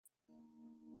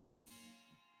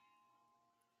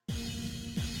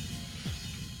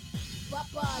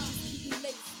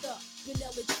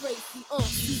Vanilla Tracy,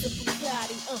 Caesar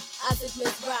Bugatti, Isaac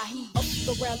Mizrahi, up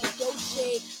around the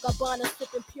Dolce, Gabbana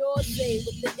sipping pure J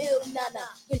with the ill nana,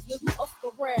 with you up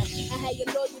around. I had your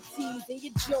loyalties in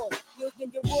your joint, your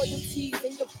royalties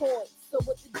and your points. So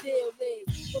what the deal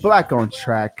is? Black on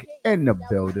Track in the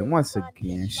building once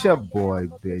again. It's your boy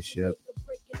Bishop.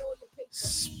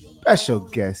 Special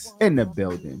guest in the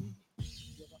building,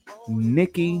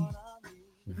 Nikki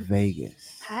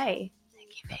Vegas. Hi.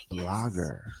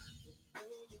 Blogger.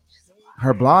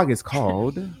 Her blog is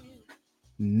called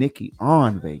Nikki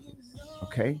on Vegas.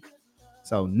 Okay,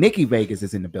 so Nikki Vegas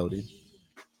is in the building.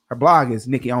 Her blog is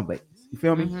Nikki on Vegas. You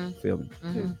feel me? Feel me?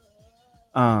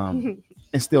 And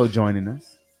still joining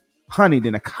us, Honey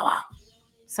Dinakawa.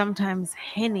 Sometimes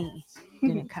Henny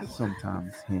didn't come.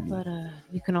 Sometimes Henny. But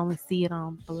you can only see it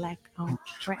on Black on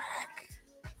Track.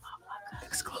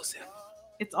 Exclusive.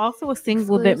 It's also a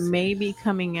single that may be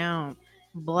coming out.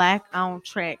 Black on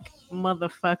Track,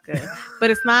 motherfucker.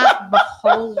 But it's not the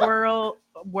whole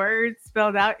word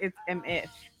spelled out. It's MF.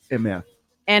 MF.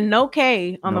 And no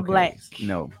K on No the black. Ks.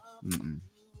 No.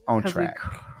 On Track.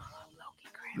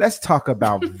 Let's talk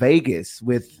about Vegas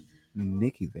with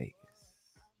Nikki Vegas.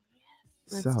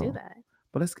 Let's do that.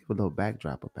 But let's give a little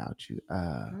backdrop about you.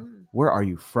 Where are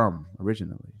you from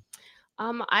originally?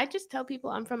 I just tell people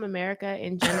I'm from America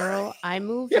in general. I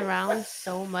moved around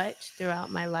so much throughout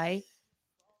my life.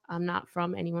 I'm not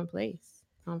from any one place.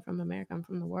 I'm from America. I'm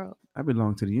from the world. I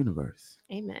belong to the universe.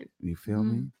 Amen. You feel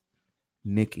me?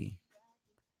 Nikki,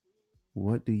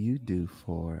 what do you do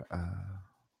for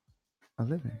a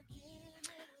living?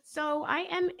 So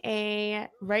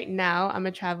right now, I'm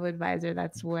a travel advisor.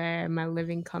 That's where my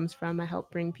living comes from. I help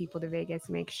bring people to Vegas,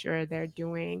 make sure they're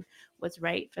doing what's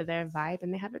right for their vibe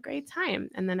and they have a great time.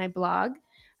 And then I blog.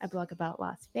 I blog about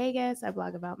Las Vegas. I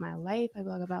blog about my life. I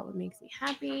blog about what makes me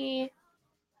happy.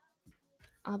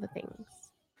 All the things.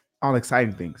 All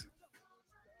exciting things.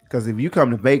 Because if you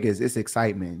come to Vegas, it's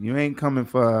excitement. You ain't coming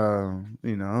for,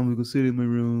 I'm going to sit in my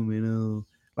room,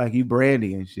 like you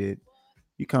Brandy and shit.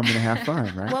 You come in to have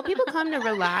fun, right? Well, people come to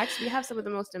relax. We have some of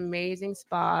the most amazing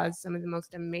spas, some of the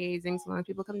most amazing salons.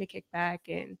 People come to kick back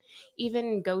and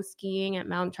even go skiing at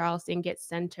Mount Charleston, get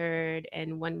centered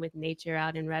and one with nature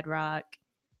out in Red Rock.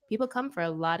 People come for a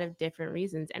lot of different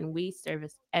reasons, and we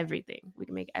service everything. We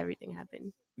can make everything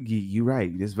happen. You're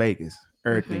right. It's Vegas.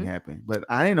 Everything happened. But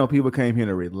I didn't know people came here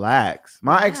to relax.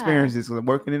 My experience is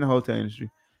working in the hotel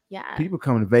industry. Yeah. People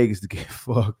come to Vegas to get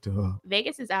fucked up.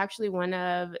 Vegas is actually one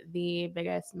of the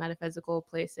biggest metaphysical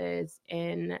places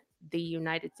in the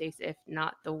United States, if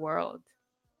not the world.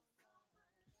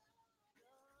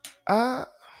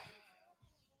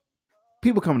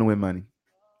 People come to win money.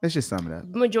 Let's just sum it up.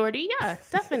 Majority, yeah,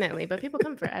 definitely. But people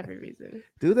come for every reason.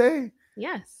 Do they?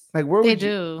 Yes. Like where they would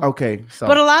do. Okay, so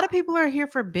but a lot of people are here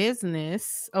for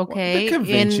business. Okay, the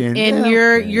convention. And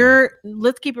you're.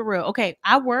 Let's keep it real. Okay,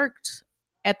 I worked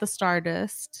at the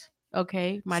Stardust.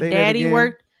 Okay, my daddy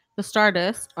worked the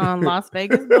Stardust on Las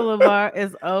Vegas Boulevard.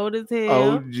 It's old as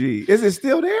hell. OG. Is it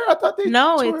still there? I thought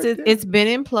it's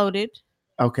been imploded.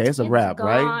 Okay, it's a wrap,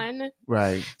 right?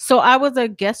 Right. So I was a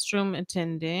guest room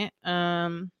attendant.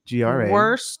 GRA.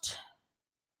 Worst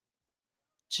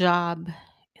job in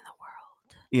the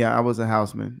world. Yeah, I was a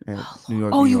houseman at New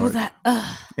York. Oh, you were that?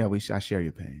 Yeah, I share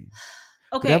your pain.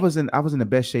 Okay. I was in the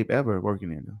best shape ever working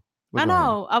there though. I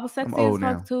know. I was sexy as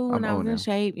fuck too when I was in now.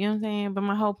 shape. You know what I'm saying? But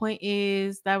my whole point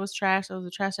is that was trash. That was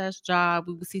a trash ass job.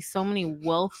 We would see so many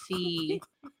wealthy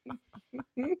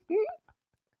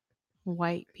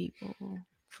white people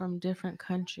from different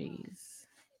countries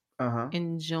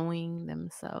enjoying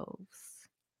themselves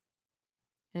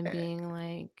and being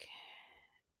like,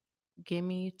 "Give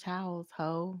me towels,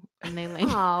 ho," and they like,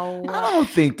 "Oh." I don't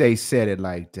think they said it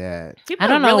like that. I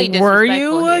don't know. Were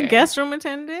you a guest room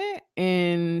attendant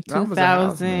in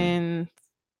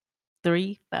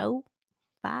 2003, 4,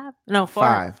 5? No, 4.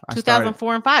 5.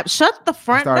 2004 and 5. Shut the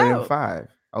front door. I started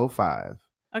in 5.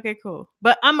 Okay, cool.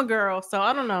 But I'm a girl, so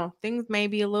I don't know. Things may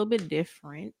be a little bit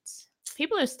different.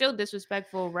 People are still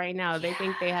disrespectful right now. They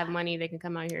think they have money. They can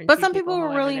come out here and but some people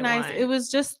were really nice. It was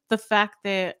just the fact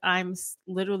that I'm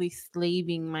literally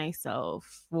slaving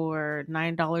myself for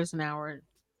 $9 an hour.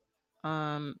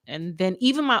 And then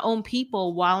even my own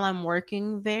people while I'm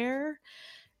working there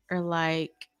are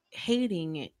like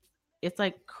hating it. It's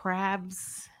like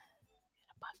crabs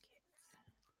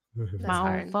in a bucket.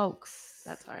 My own folks.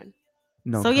 That's hard.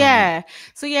 No. So yeah,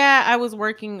 I was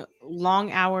working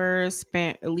long hours,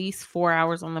 spent at least 4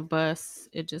 hours on the bus.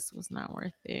 It just was not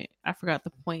worth it. I forgot the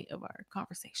point of our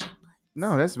conversation.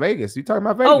 No, that's Vegas. You talking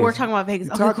about Vegas? Oh, we're talking about Vegas.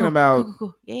 You're talking about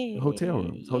cool. Yeah, hotel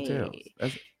rooms. Hotels.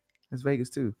 It's Vegas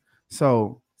too.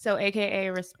 So AKA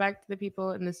respect the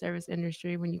people in the service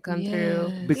industry when you come through.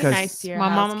 Be Because nice to your my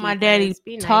mom and my daddy housekeepers,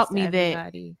 be nice taught to me that.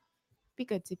 everybody. Be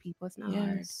good to people. It's not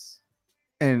hard.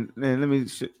 and let me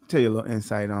tell you a little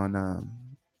insight on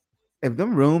if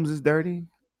them rooms is dirty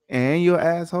and you're an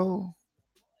asshole,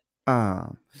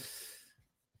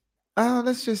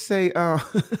 let's just say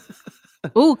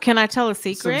Ooh, can I tell a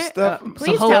secret? stuff-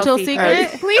 Please some tell hotel secrets.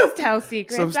 secret? Please tell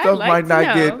secrets. some I'd stuff like might to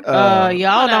not know. get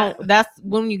Y'all wanna- don't. That's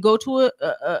when you go to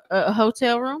a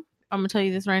hotel room. I'm gonna tell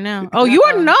you this right now. Oh, you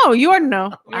already know. You already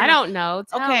know. I don't know.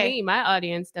 Tell Okay. me. My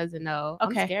audience doesn't know.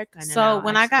 Okay. I'm scared kind of. So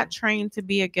when I got trained to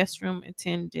be a guest room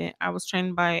attendant, I was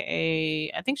trained by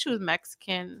I think she was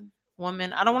Mexican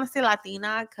woman. I don't want to say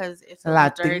Latina because it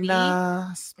feels dirty.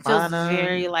 Latina, It feels Hispana.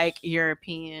 very like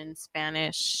European,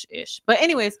 Spanish-ish. But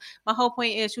anyways, my whole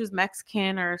point is she was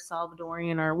Mexican or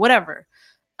Salvadorian or whatever.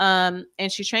 And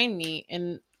she trained me.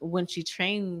 And when she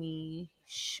trained me,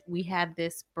 we had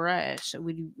this brush.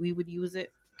 We would use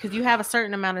it because you have a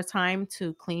certain amount of time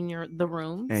to clean the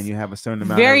rooms. and you have a certain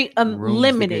amount Very of rooms to get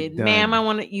limited. done. Ma'am, I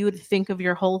want you to think of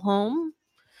your whole home.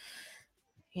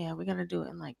 Yeah, we're gonna do it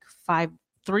in like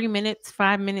 3 minutes,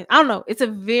 5 minutes. I don't know.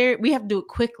 We have to do it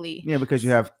quickly. Yeah, because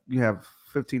you have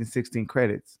 15 to 16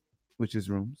 credits, which is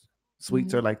rooms.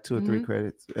 Suites are like 2 or 3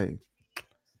 credits. Hey.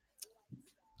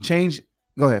 Change.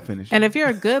 Go ahead, finish. And if you're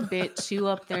a good bitch, you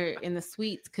up there in the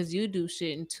suites because you do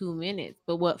shit in 2 minutes.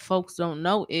 But what folks don't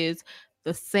know is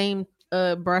the same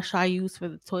brush I use for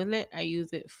the toilet, I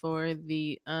use it for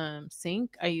the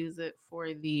sink, I use it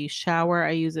for the shower,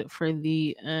 I use it for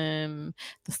the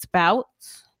spout.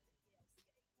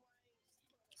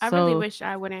 I really wish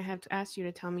I wouldn't have asked you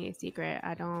to tell me a secret.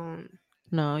 I don't.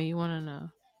 No, you want to know.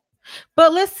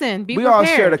 But listen, be we prepared.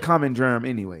 all share the common germ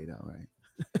anyway, though,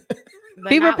 right? But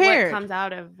be not prepared. What comes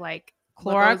out of like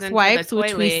Clorox wipes,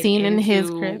 which we've seen in his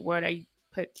crib. What I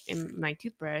put in my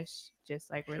toothbrush,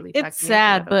 just like really. It's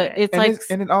sad, but it's and like,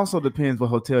 and it also depends what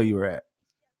hotel you were at.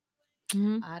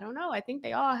 I don't know. I think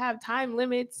they all have time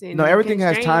limits. And No, everything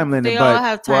has time limit. They all but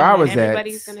have time where I limit. was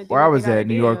Everybody's gonna at, do where I what was they at, gotta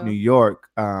New York, do. New York,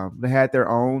 they had their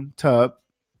own tub.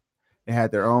 They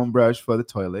had their own brush for the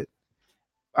toilet.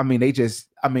 I mean,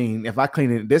 if I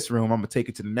clean it in this room, I'm gonna take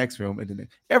it to the next room, and then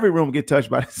every room get touched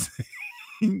by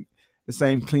the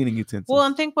same cleaning utensils. well,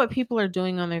 and think what people are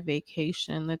doing on their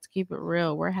vacation. Let's keep it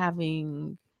real. We're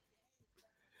having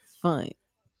fun.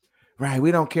 Right?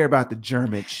 We don't care about the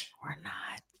germage. We're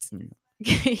not.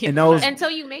 And those,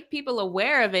 Until you make people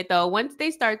aware of it, though. Once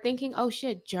they start thinking, "Oh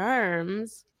shit,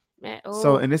 germs." Man,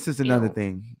 so, and this is another ew.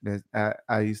 thing that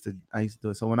I used to do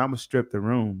it. So when I would strip the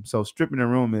room, so stripping the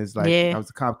room is like Yeah. I was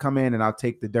come in and I'll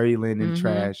take the dirty linen, Mhm.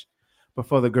 trash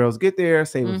before the girls get there,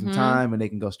 save them some Mhm. time, and they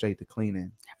can go straight to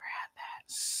cleaning. Never had that.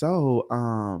 So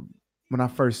when I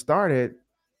first started,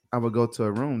 I would go to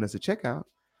a room that's a checkout.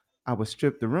 I would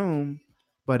strip the room,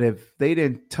 but if they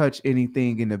didn't touch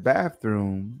anything in the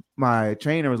bathroom, my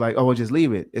trainer was like, "Oh, well, just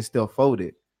leave it. It's still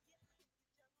folded."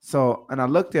 So, and I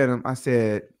looked at him. I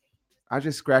said, "I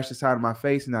just scratched the side of my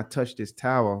face and I touched this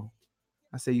towel."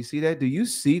 I said, "You see that? Do you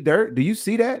see dirt? Do you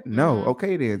see that?" No. Mhm.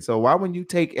 Okay, then. So why wouldn't you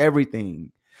take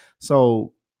everything?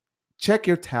 So check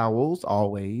your towels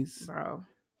always. Bro.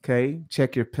 Okay.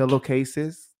 Check your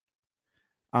pillowcases.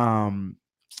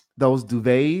 Those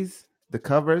duvets, the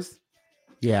covers.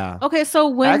 Yeah. Okay, so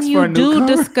when Ask for you a new do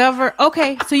cover. discover,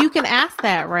 okay, so you can ask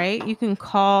that, right? You can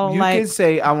call You can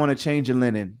say, "I want to change your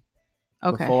linen."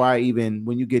 okay, Before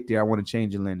when you get there, I want to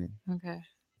change your linen. okay.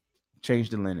 Change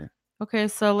the linen. Okay,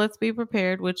 so let's be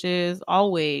prepared, which is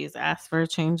always ask for a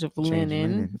change of Change the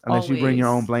linen. Unless you bring your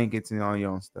own Always. blankets and all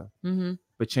your own stuff. Mhm.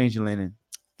 But change your linen.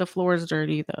 The floor is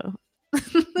dirty though.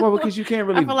 Well, because you can't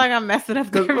really. I feel like I'm messing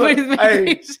up 'Cause look, everybody's hey,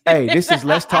 vacation. hey, this is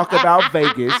Let's Talk About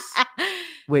Vegas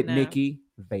with No. Nikki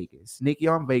Vegas. Nikki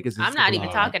on Vegas. I'm is not the even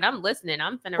blog. talking. I'm listening.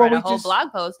 I'm finna Well, write a we whole just-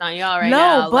 blog post on y'all right No,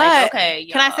 now. but Like, okay,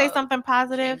 Can I say y'all. something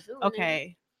positive? Can't do it.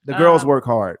 Okay. The girls work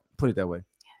hard. Put it that way.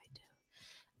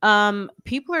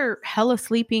 People are hella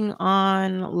sleeping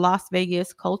on Las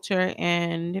Vegas culture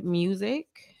and music.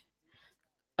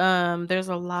 There's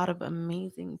a lot of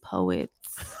amazing poets.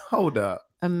 Hold up.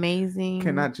 Amazing.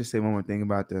 Can I just say one more thing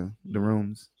about the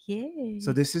rooms? Yeah.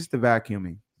 So this is the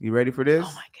vacuuming. You ready for this?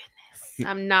 Oh my goodness.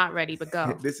 I'm not ready, but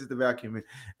go. This is the vacuuming.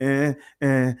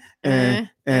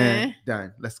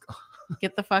 Done. Let's go.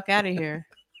 Get the fuck out of here.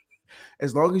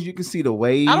 As long as you can see the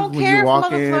wave I don't when care you if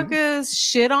walk in. motherfuckers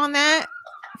shit on that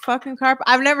fucking carpet.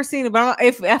 I've never seen it, but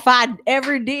if I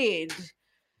ever did,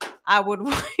 I would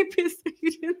wipe his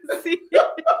feet. can see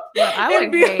it. Well, I would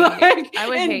and be hate- like, I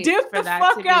would and hate dip for the that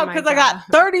fuck to be out my because I got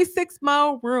job. 36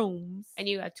 more rooms. And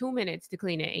you got 2 minutes to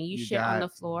clean it, and you You shit on got-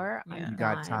 the floor. Yeah. I'm You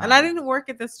got done. time. And I didn't work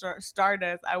at the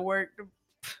Stardust. I worked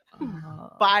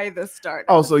by the Stardust.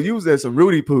 Oh, so you was at some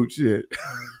Rudy Pooch shit.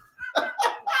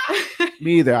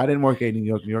 Me either. I didn't work at New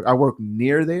York, New York. I worked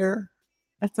near there.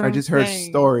 That's what I I'm just heard saying.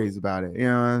 stories about it. You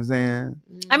know what I'm saying?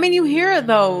 I mean, you hear it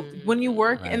though when you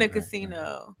work Right, in a right,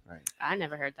 casino. Right. I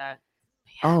never heard that.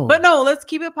 Oh, But no, let's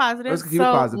keep it positive. Let's keep it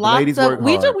positive. The Lots ladies of, work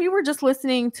we hard. we were just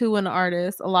listening to an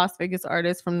artist, a Las Vegas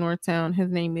artist from Northtown. His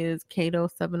name is Kato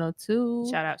 702.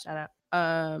 Shout out.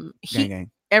 gang, He gang.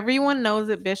 everyone knows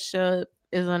that Bishop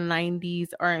is a 90s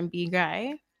R&B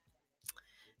guy.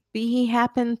 But he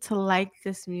happened to like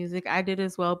this music. I did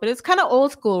as well, but it's kind of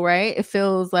old school, right? It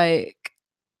feels like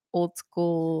old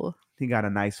school. He got a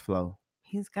nice flow.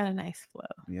 He's got a nice flow.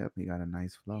 Yep, he got a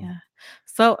nice flow. Yeah.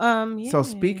 So yeah. So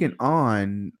speaking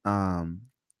on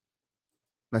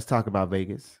let's talk about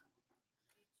Vegas.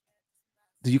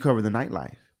 Do you cover the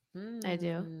nightlife? I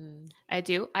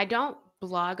do. I don't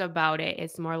blog about it.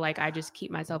 It's more like I just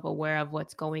keep myself aware of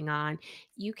what's going on.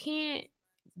 You can't.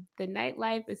 The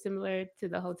nightlife is similar to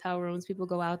the hotel rooms. People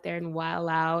go out there and wild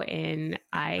out, and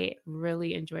I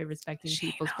really enjoy respecting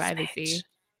people's privacy.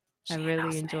 I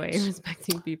really enjoy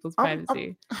respecting people's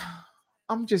privacy.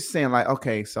 I'm just saying, like,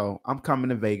 okay, so I'm coming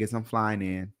to Vegas. I'm flying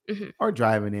in Mhm. or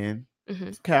driving in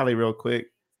Mhm. to Cali real quick.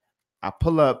 I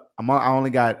pull up. I only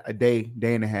got a day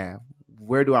and a half.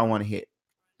 Where do I want to hit?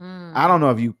 I don't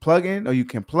know if you plug in or you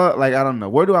can plug. Like, I don't know.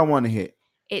 Where do I want to hit?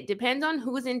 It depends on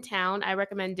who's in town. I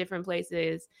recommend different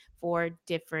places for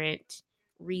different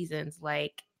reasons.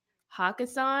 Like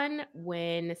Hakkasan,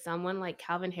 when someone like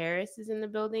Calvin Harris is in the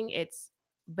building, it's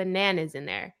bananas in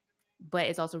there, but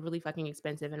it's also really fucking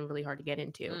expensive and really hard to get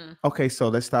into. Okay, so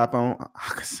let's stop on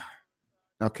Hakkasan.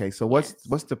 Okay, so what's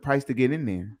Yes. the price to get in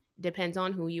there? Depends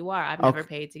on who you are. I've Okay. never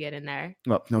paid to get in there.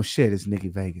 Well, no shit. It's Nikki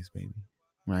Vegas, baby.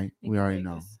 Right? We already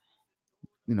know. Vegas.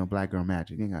 You know, Black Girl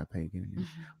Magic. You ain't gotta pay to get in there.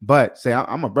 But say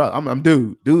I'm a brother. I'm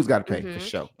dude. Dude's got to pay for Mhm.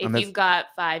 sure. If Unless- you've got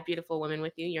 5 beautiful women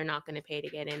with you, you're not going to pay to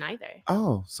get in either. okay.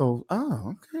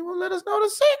 Well, let us know the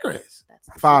secrets. That's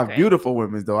the 5 secret. beautiful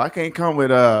women though. I can't come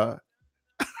with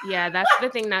Yeah, that's the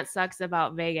thing that sucks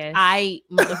about Vegas.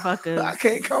 Motherfuckers. I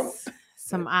can't come.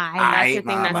 Some That's Aight, the thing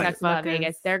that mama. sucks about Motherfuckers.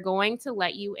 Vegas. They're going to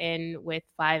let you in with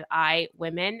 5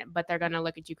 women, but they're going to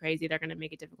look at you crazy. They're going to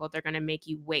make it difficult. They're going to make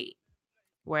you wait.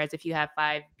 Whereas if you have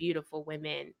 5 beautiful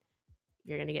women,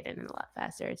 you're going to get in a lot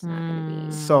faster. It's not going to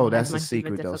be So as that's the much of a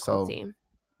secret though. So difficulty.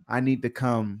 I need to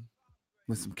come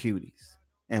with some cuties,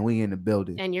 and we in the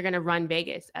building. And you're going to run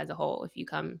Vegas as a whole if you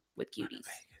come with cuties.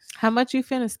 How much you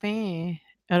finna spend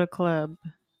at a club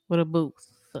with a booth?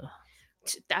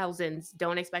 Thousands.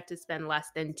 Don't expect to spend less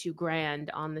than $2,000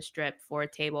 on the strip for a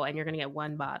table, and you're going to get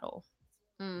 1 bottle.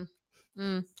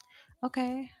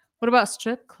 Okay. What about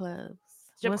strip clubs?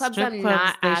 Strip What clubs strip I'm clubs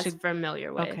not they as should-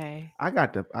 familiar with. Okay. I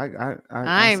got the.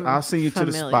 I'm I'll send you to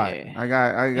the spot. familiar I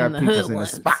got in the people hood in the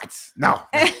ones. spots. No,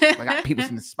 I got people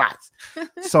in the spots.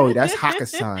 So that's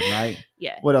Hakkasan, right?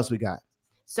 Yeah. What else we got?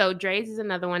 So Dre's is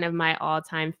another one of my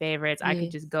all-time favorites. I Yeah.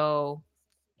 could just go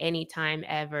anytime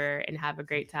ever and have a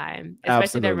great time.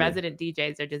 Especially their Absolutely. resident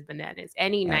DJs are just bananas.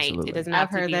 Any night. Absolutely. It doesn't I've have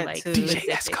to heard be that like too. DJ,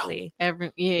 let's go. specifically.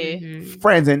 Mhm.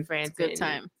 Friends and France Good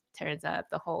time. turns up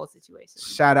the whole situation.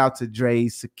 shout out to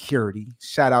Dre's security.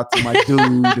 Shout out to my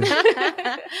dude,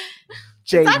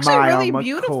 Jay It's actually Maya really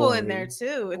beautiful in McCoy. there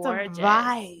too. It's Gorgeous. a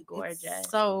vibe. Gorgeous. It's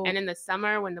so And in the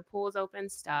summer when the pool's open,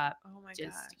 stop. oh my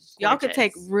just gosh, y'all could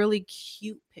take gorgeous. really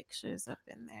cute pictures up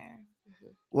in there.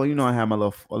 Well, you know I have my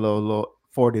little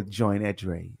 40th joint at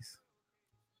Dre's.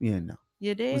 You know,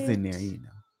 You did. what's in there? You know,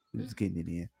 we just getting it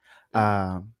in.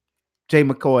 Jay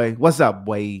McCoy, what's up,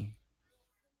 boy?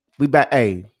 We back.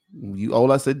 Hey, you owe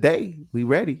us a day. We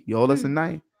ready. You owe us a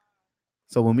night.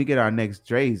 So when we get our next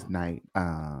Dre's night,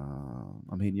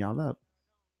 I'm hitting y'all up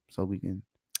so we can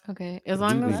Okay, as We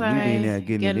long be- as we be I in there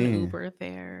getting get it an in. Uber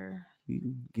there.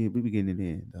 we be getting it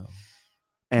in though.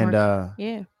 And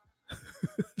Yeah,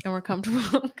 and we're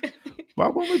comfortable. why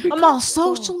won't we be I'm all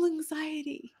comfortable? social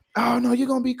anxiety. Oh no, you're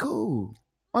gonna be cool.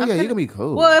 Oh I'm yeah, you're finna- gonna be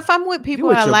cool. Well, if I'm with people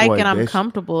with I your like boy, and I'm bitch.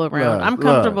 comfortable around, Look, I'm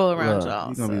comfortable look, around look, y'all.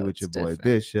 You're gonna be so with your it's boy different.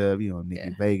 Bishop. You know, Nikki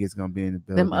Yeah. Vegas gonna be in the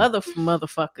building. Them other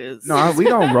motherfuckers. No, we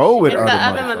don't roll with It's other the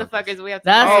other motherfuckers. motherfuckers we have to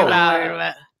That's worry what I'm worried about.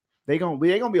 about. They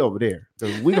gonna be over there. So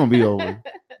we gonna be over.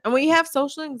 And when you have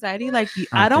social anxiety, like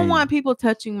I I don't think- want people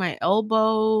touching my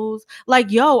elbows.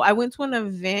 Like, yo, I went to an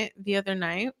event the other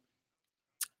night.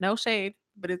 No shade,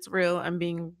 but it's real. I'm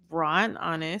being raw and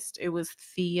honest. It was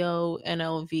Theo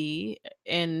NLV.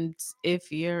 And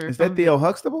if you're Is that Theo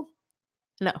Huxtable?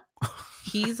 No,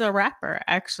 he's a rapper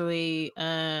actually.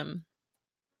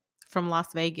 From Las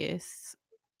Vegas.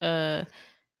 Theo.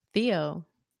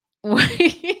 Why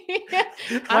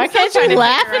can't you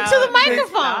laugh into the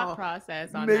microphone?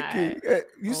 Process on Nikki, that.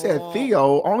 you said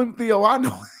Theo. Only Theo I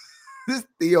know is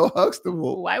Theo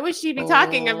Huxtable. Why would she be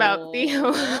talking about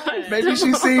Theo? Maybe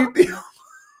she seen Theo.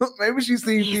 Maybe she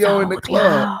seen Theo in the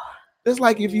club. It's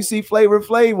like if you see Flavor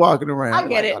Flav walking around. I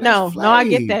get like, it. Oh, No, I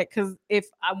get that because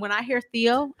when I hear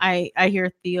Theo, I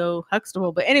hear Theo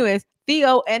Huxtable. But anyways,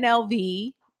 Theo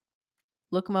NLV.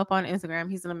 Look him up on Instagram.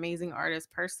 He's an amazing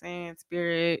artist, person,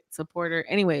 spirit, supporter.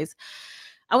 Anyways,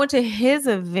 I went to his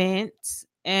event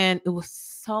and it was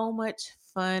so much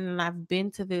fun. And I've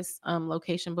been to this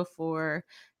location before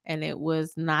and it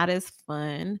was not as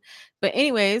fun. But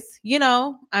anyways,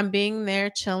 I'm being there,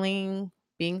 chilling,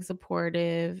 being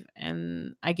supportive,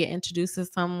 and I get introduced to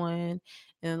someone.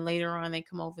 And later on, they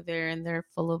come over there and they're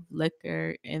full of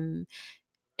liquor and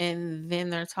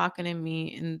then they're talking to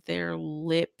me and their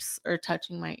lips are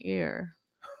touching my ear.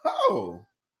 Oh.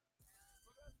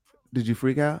 Did you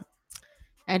freak out?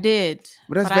 I did.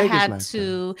 But I had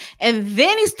to. And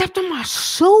then he stepped on my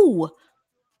shoe.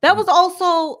 That was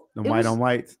also the white on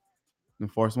whites. The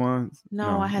Force Ones?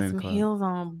 No, I had some heels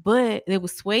on, but it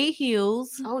was suede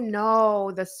heels. Oh no,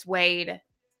 the suede.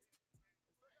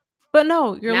 But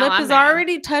no, your lip is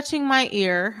already touching my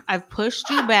ear. I've pushed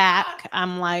you back.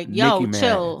 I'm like, yo,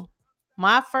 chill.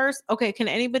 Okay, can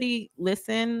anybody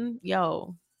listen?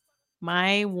 Yo,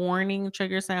 my warning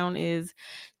trigger sound is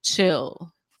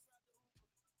chill.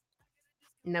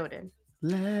 Noted.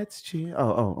 Let's chill.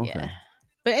 Oh, okay. Yeah.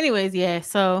 But anyways, yeah,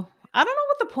 so I don't know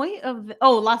what the point of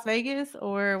Las Vegas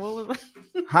or what was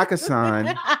it?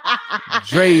 Hakkasan,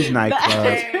 Dre's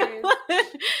nightclub.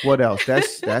 What else?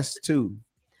 That's two.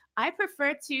 I'm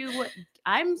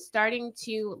starting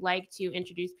to like to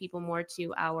introduce people more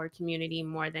to our community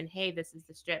more than, hey, this is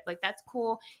the Strip. Like, that's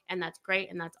cool and that's great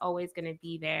and that's always going to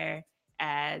be there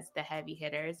as the heavy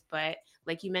hitters. But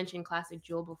like you mentioned Classic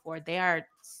Jewel before, they are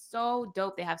so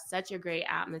dope. They have such a great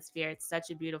atmosphere. It's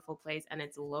such a beautiful place and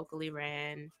it's locally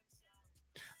ran.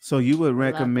 So you would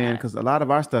recommend, because a lot of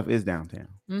our stuff is downtown.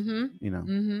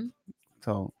 Mm-hmm.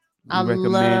 So I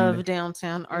love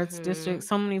downtown arts district.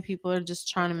 So many people are just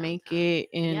trying to make it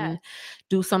and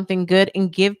do something good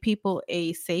and give people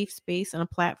a safe space and a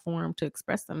platform to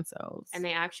express themselves. And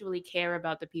they actually care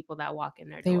about the people that walk in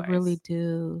their doors. They really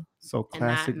do. So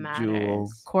Classic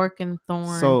Jewel, Cork and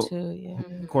Thorn too. Yeah,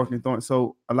 Cork and Thorn.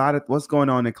 So a lot of what's going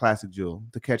on in Classic Jewel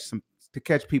to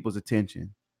catch people's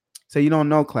attention. So you don't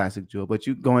know Classic Jewel, but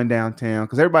you going downtown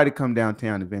because everybody come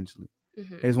downtown eventually.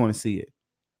 They just want to see it.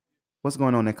 What's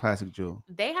going on at Classic Jewel?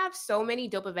 They have so many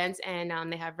dope events, and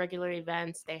they have regular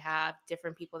events. They have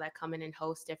different people that come in and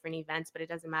host different events, but it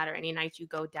doesn't matter. Any night you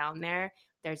go down there,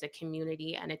 there's a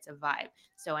community and it's a vibe.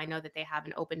 So I know that they have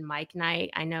an open mic night.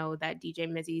 I know that DJ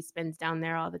Mizzy spins down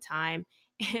there all the time.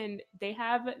 And they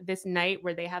have this night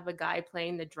where they have a guy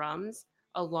playing the drums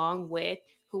along with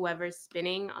whoever's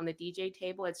spinning on the DJ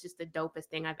table. It's just the dopest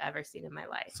thing I've ever seen in my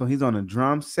life. So he's on a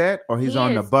drum set or he's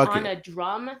on the bucket? On a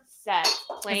drum set.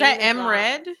 Is that M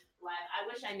Red? I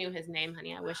wish I knew his name,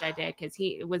 honey. I wish I did, because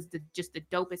it was just the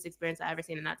dopest experience I've ever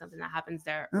seen, and that's something that happens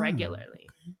there regularly.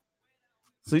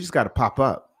 So you just got to pop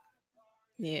up.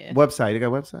 Yeah. Website. You got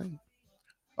a website?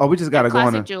 Oh, we just got to go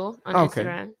on Classic Jewel on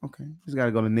Instagram. Okay. Just got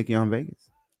to go to Nikki on Vegas.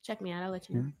 Check me out. I'll let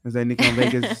you know. Is that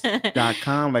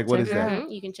NikkiOnVegas.com? Like, what is that?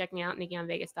 You can check me out,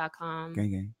 NikkiOnVegas.com.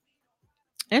 Gang.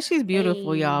 And she's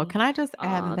beautiful, y'all. Can I just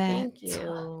add that? Thank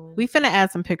you. We finna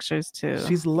add some pictures too.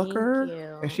 She's a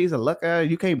looker. If she's a looker,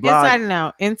 you can't blog. Inside and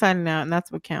out, and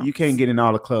that's what counts. You can't get in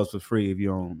all the clubs for free if you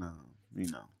don't,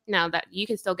 No, that you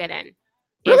can still get in.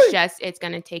 Really? It's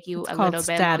gonna take you a little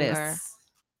bit longer.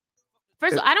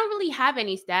 First of all, I don't really have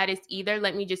any status either.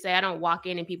 Let me just say, I don't walk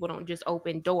in and people don't just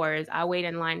open doors. I wait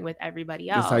in line with everybody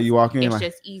else. That's how you walk in. It's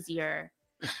just easier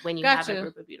when you have a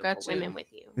group of beautiful women with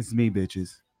you. It's me,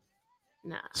 bitches.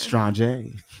 Nah. Strong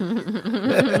J. She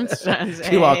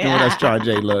walked in with that Strong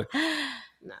J look.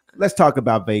 Nah. Let's talk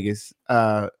about Vegas.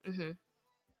 Adult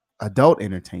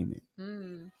entertainment.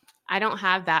 I don't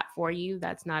have that for you.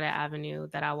 That's not an avenue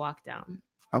that I walk down.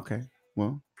 Okay.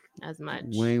 Well. As much.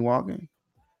 We ain't walking.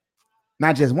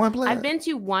 Not just one place. I've been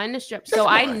to one strip, so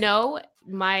I know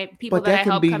my people that I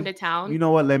help come to town. You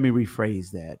know what? Let me rephrase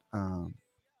that.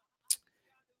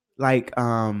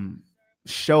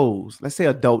 Shows. Let's say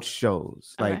adult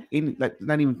shows. That's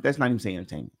not even saying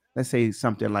entertainment. Let's say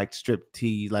something like strip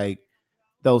tease, like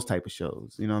those type of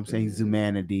shows. You know what I'm saying?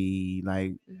 Zumanity,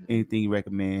 like anything you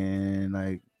recommend.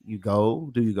 Like, you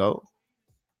go? Do you go?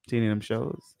 Seen them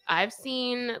shows? I've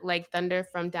seen like Thunder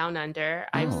from Down Under.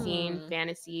 I've Oh. seen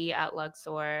Fantasy at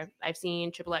Luxor. I've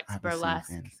seen Triple X I haven't seen Burlesque.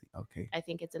 Fantasy. Okay. I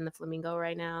think it's in the Flamingo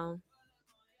right now.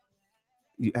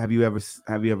 Have you ever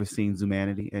seen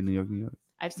Zumanity in New York, New York?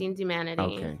 I've seen Humanity.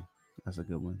 Okay, that's a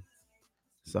good one.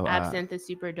 So Absinthe is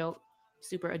super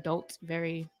adult,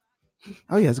 very.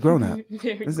 Oh yeah, it's grown up.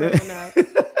 Very That's grown it. up.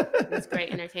 It's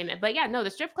great entertainment. But yeah, no,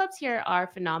 the strip clubs here are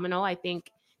phenomenal. I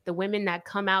think the women that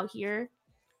come out here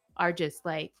are just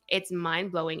like, it's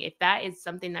mind blowing. If that is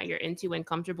something that you're into and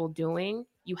comfortable doing,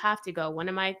 you have to go. One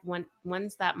of my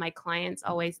ones that my clients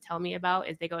always tell me about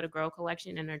is they go to Grow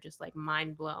Collection and are just like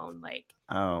mind blown, like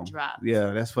dropped.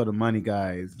 Yeah, that's for the money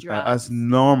guys. Dropped. Us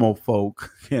normal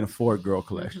folk can't afford Girl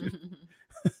Collection.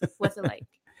 What's it like?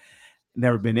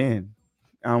 Never been in.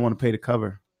 I don't want to pay the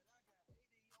cover.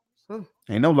 Hmm.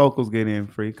 Ain't no locals get in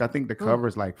free. I think the cover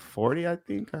is like 40. I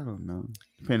think, I don't know,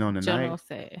 depending on the General night.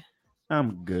 say.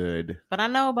 I'm good, but I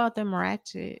know about them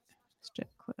ratchet strip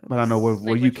clubs. But I know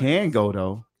where you can go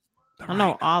though. I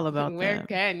know all about Where them.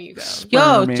 can you go?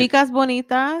 Yo, chicas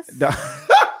bonitas.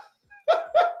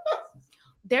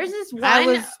 There's this one.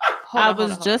 I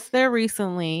was just there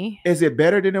recently. Is it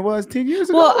better than it was 10 years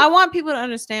ago? Well, I want people to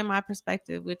understand my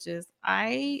perspective, which is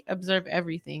I observe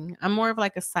everything. I'm more of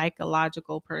like a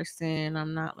psychological person.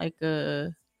 I'm not like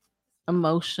a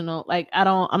emotional. Like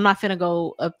I'm not finna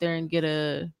go up there and get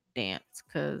a dance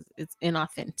because it's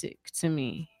inauthentic to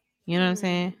me. You know what I'm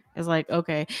saying? It's like,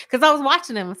 okay, because I was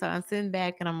watching them, so I'm sitting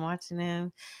back and I'm watching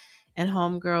them, and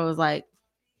homegirl was like,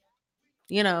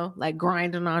 you know, like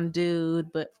grinding on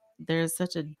dude, but there's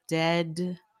such a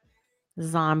dead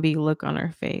zombie look on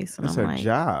her face. And That's I'm her like,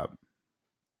 job.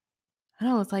 I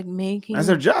know, it's like making. That's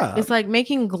her job. It's like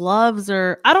making gloves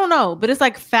or I don't know, but it's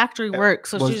like factory work.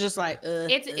 So she's just like,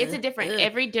 it's a different.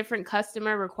 Every different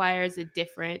customer requires a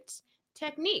different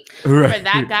technique. Right. For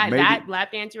that guy, that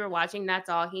lap dance you were watching, that's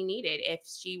all he needed. If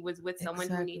she was with someone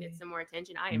who needed some more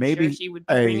attention, I am sure she would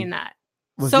be bringing that.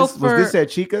 Was this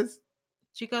at Chica's?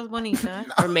 Chicas Bonita,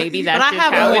 or maybe that's just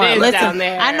how it is down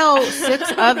there. I know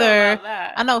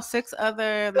six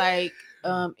other like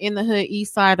in the hood,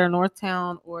 East Side or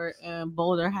Northtown or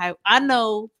Boulder High. I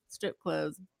know strip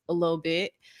clubs a little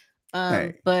bit,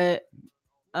 but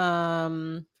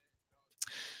I'm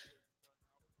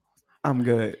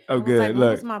good. Oh, good.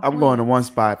 Look, I'm going to one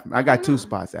spot. I got two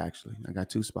spots actually.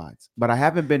 But I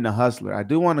haven't been to Hustler. I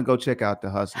do want to go check out the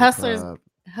Hustler.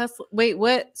 Hustler. Wait,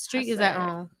 what street is that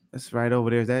on? It's right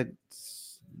over there.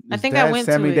 I think I went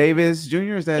Sammy to Davis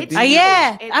Jr. Is that?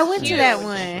 Yeah, it's I went huge. to that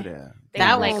one.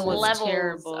 That one was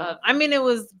terrible. I mean, it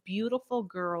was beautiful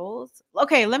girls.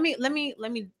 Okay, let me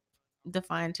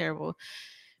define terrible.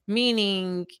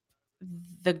 Meaning,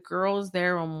 the girls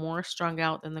there were more strung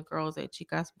out than the girls at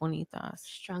Chicas Bonitas.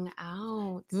 Strung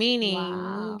out.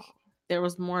 Meaning, there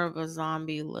was more of a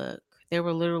zombie look. They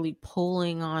were literally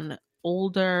pulling on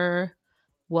older,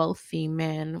 wealthy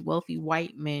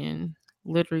white men,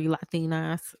 literally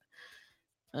Latinas,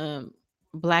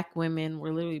 Black women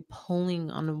were literally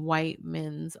pulling on white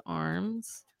men's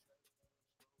arms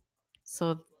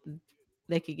so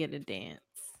they could get a dance.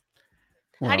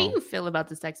 How do you feel about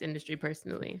the sex industry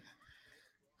personally?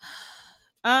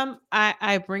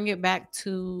 I bring it back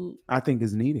to, I think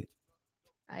it's needed.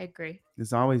 I agree.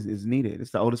 It's always needed.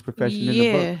 It's the oldest profession in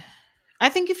the book. I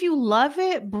think if you love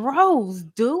it, bros,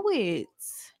 do it.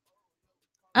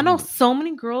 I know so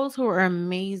many girls who are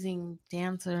amazing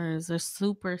dancers. They're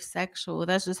super sexual.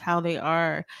 That's just how they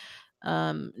are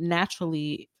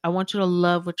naturally. I want you to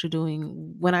love what you're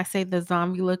doing. When I say the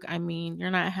zombie look, I mean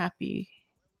you're not happy.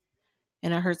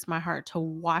 And it hurts my heart to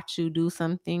watch you do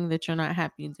something that you're not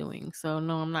happy doing. So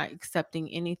no, I'm not accepting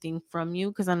anything from you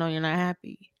because I know you're not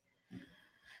happy.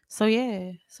 So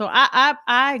yeah. So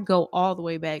I go all the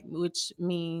way back, which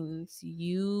means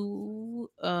you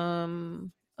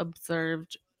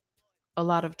observed a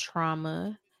lot of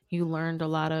trauma. You learned a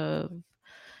lot of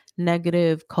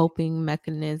negative coping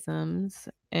mechanisms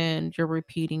and you're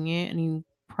repeating it, and you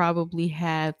probably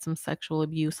had some sexual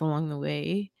abuse along the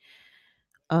way.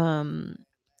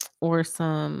 Or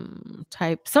some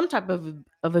type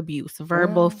of abuse,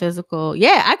 verbal, physical.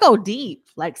 Yeah, I go deep.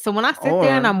 Like, so when I sit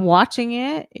there and I'm watching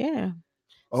it, yeah.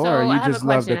 Or so you I have just a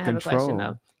love question. the I have control. a question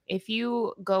though. If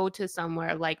you go to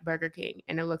somewhere like Burger King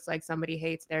and it looks like somebody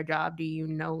hates their job, do you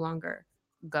no longer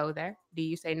go there? Do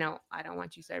you say, no, I don't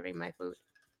want you serving my food?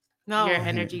 No, your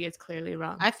energy is clearly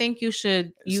wrong. I think you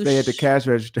should stay at the cash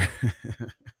register.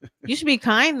 You should be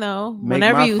kind though. Make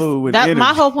whenever my you food with that my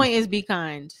energy. whole point is be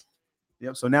kind.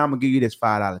 Yep. So now I'm gonna give you this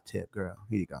 $5 tip, girl.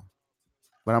 Here you go.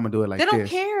 But I'm gonna do it like they don't this.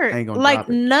 care. I ain't gonna Like drop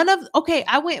it. none of. Okay,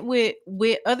 I went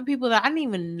with other people that I didn't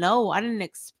even know. I didn't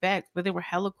expect, but they were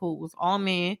hella cool. It was all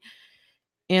men,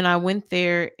 and I went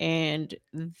there, and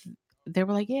they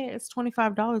were like, "Yeah, it's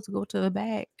 $25 to go to the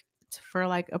back for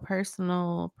like a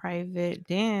personal private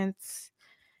dance."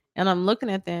 And I'm looking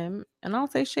at them, and I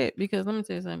don't say shit because let me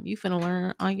tell you something. You finna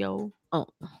learn on your own,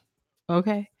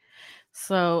 okay?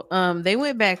 So they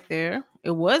went back there.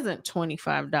 It wasn't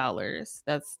 $25.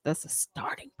 That's a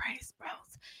starting price, bro.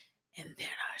 And then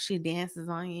she dances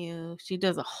on you. She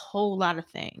does a whole lot of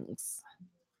things.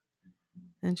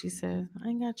 And she says, I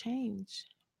ain't got change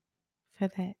for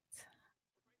that.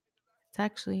 It's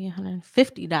actually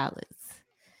 $150.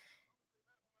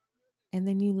 And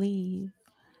then you leave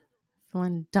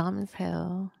feeling dumb as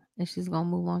hell. And she's gonna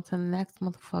move on to the next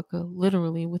motherfucker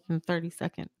literally within 30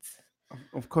 seconds.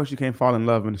 Of course, you can't fall in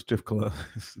love in a strip club.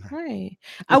 Right.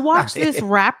 I watched this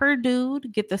rapper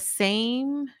dude get the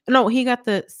same. No, he got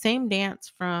the same dance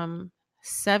from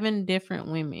 7 different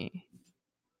women.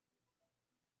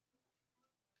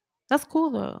 That's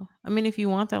cool though. I mean, if you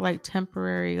want that like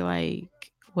temporary, like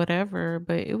whatever,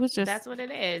 but it was just That's what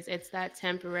it is. It's that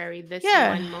temporary, this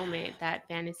Yeah. one moment, that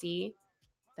fantasy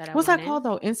that I what's that wanted. called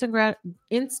though?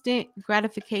 Instant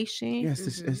gratification. Yes,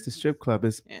 it's the strip club.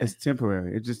 It's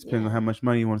temporary. It just depends on how much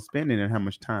money you want to spend in it and how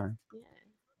much time. Yeah.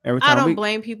 Every time I don't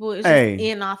blame people. It's just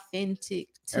inauthentic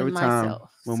to every time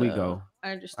myself. when we go,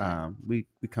 I understand. we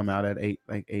come out at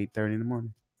 8:30 in the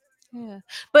morning. Yeah,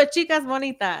 but chicas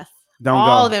bonitas. Don't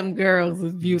all go. them girls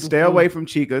was beautiful. Stay away from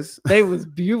chicas. They was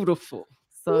beautiful.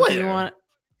 So if you want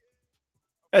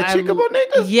at Chica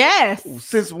Bonitas? Yes.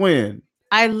 Since when?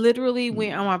 I literally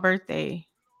went on my birthday.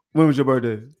 When was your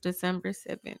birthday? December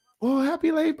 7th. Oh,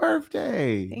 happy late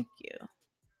birthday. Thank you.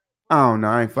 I don't know.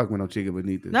 I ain't fucking with no Chica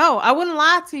Bonitas. No, I wouldn't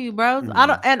lie to you, bro. I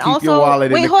don't. And Keep also, your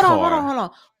wallet wait, in the hold car.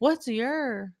 on. What's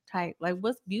your type? Like,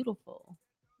 what's beautiful?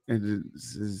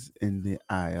 This is in the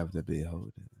eye of the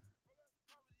beholder.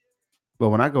 But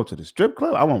when I go to the strip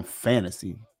club, I want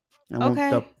fantasy. I want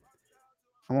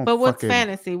but what's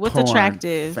fantasy? What's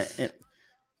attractive?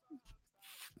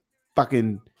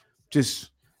 Fucking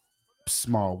just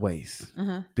small waist,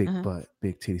 big butt,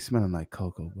 big titty, smelling like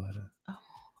cocoa butter. Oh,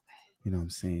 okay. You know what I'm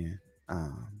saying?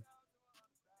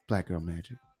 Black girl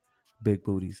magic, big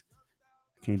booties.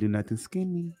 Can't do nothing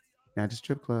skinny. Not the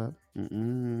strip club. I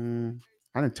didn't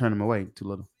turn them away. Too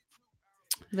little.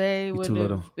 They would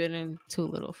have been too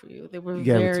little for you. They were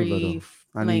too little.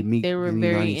 I need meat. They were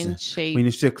very in shape. When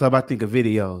the strip club, I think of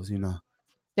videos. You know,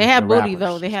 they had booty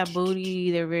though. They had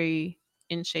booty. They're very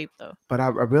in shape though. But I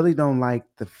really don't like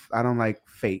I don't like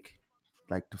fake,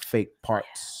 like the fake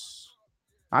parts.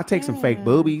 I take some fake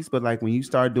boobies, but like when you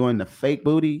start doing the fake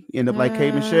booty, you end up like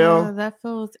K Michelle. That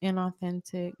feels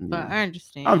inauthentic. Yeah. But I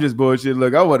understand. I'm just bullshit.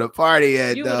 Look, I want to party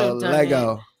at the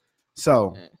Lego.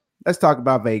 So let's talk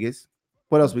about Vegas.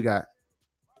 What else we got?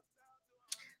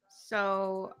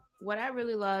 So what I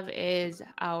really love is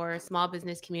our small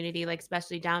business community, like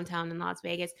especially downtown in Las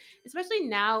Vegas, especially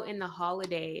now in the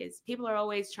holidays. People are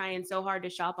always trying so hard to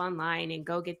shop online and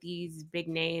go get these big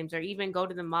names or even go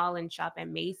to the mall and shop at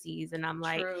Macy's. And I'm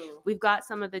like, we've got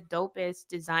some of the dopest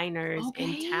designers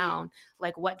in town,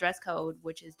 like What Dress Code,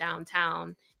 which is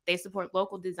downtown. They support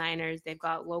local designers. They've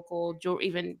got local jewelry,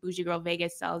 even Bougie Girl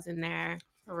Vegas sells in there.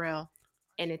 For real.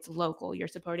 And it's local. You're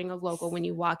supporting a local. When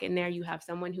you walk in there, you have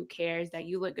someone who cares that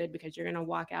you look good because you're going to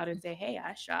walk out and say, hey,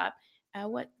 I shop at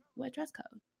what Dress Code.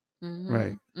 Mm-hmm.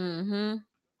 Right. Mm-hmm.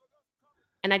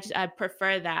 And I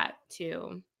prefer that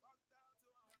to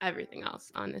everything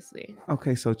else, honestly.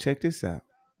 Okay, so check this out.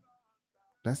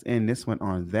 Let's end this one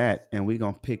on that, and we're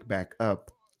going to pick back up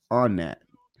on that.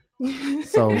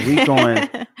 So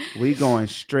we going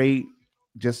straight,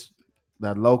 just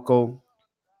the local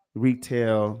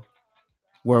retail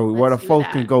where the folks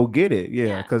can go get it.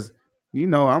 Yeah, because you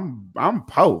know I'm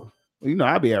po. You know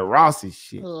I be at Ross's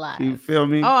shit. You feel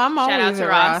me? Oh, I'm always at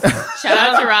Ross. Shout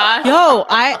out to Ross. Yo,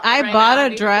 I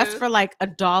bought a dress for like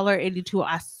 $1.82.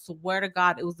 I swear to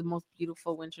God, it was the most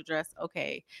beautiful winter dress.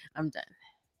 Okay, I'm done.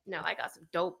 No, I got some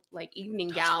dope like evening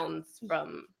gowns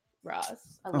from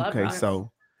Ross. I love Ross.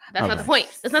 So that's not the point.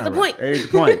 That's not the point. That ain't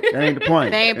the point. That ain't the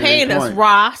point. They ain't paying us,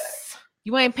 Ross.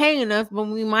 You ain't paying us, but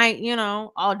we might,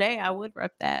 all day I would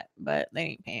rep that, but they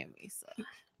ain't paying me. So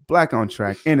Black on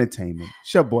Track Entertainment.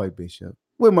 It's your boy Bishop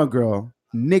with my girl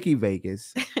Nikki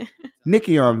Vegas.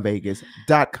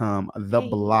 NikkiOnVegas.com, the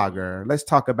blogger. Let's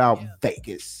talk about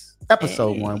Vegas.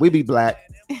 Episode 1. We be black,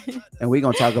 and we're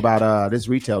gonna talk about this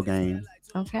retail game.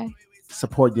 Okay.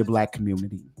 Support your black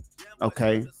community.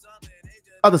 Okay.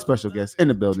 Other special guests in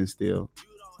the building still.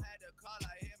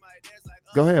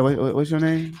 Go ahead. What's your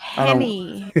name?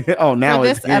 Henny. Oh, now for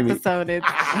it's this Henny. episode, it's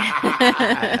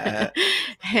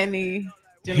Henny.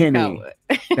 Henny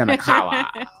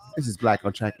Yanakawa. This is Black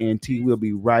on Track NT. We'll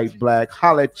be right back.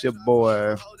 Holla at your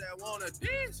boy.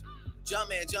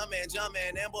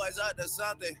 Jumpin', them boys up to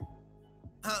something.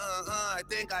 I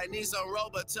think I need some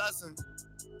Robitussin.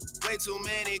 Way too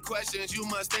many questions, you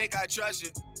must think I trust you.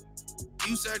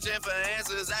 You searching for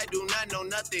answers, I do not know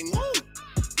nothing. Woo!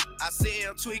 I see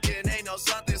him tweaking, ain't no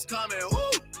something's coming.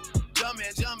 Woo!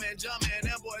 Jumpin',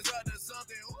 them boys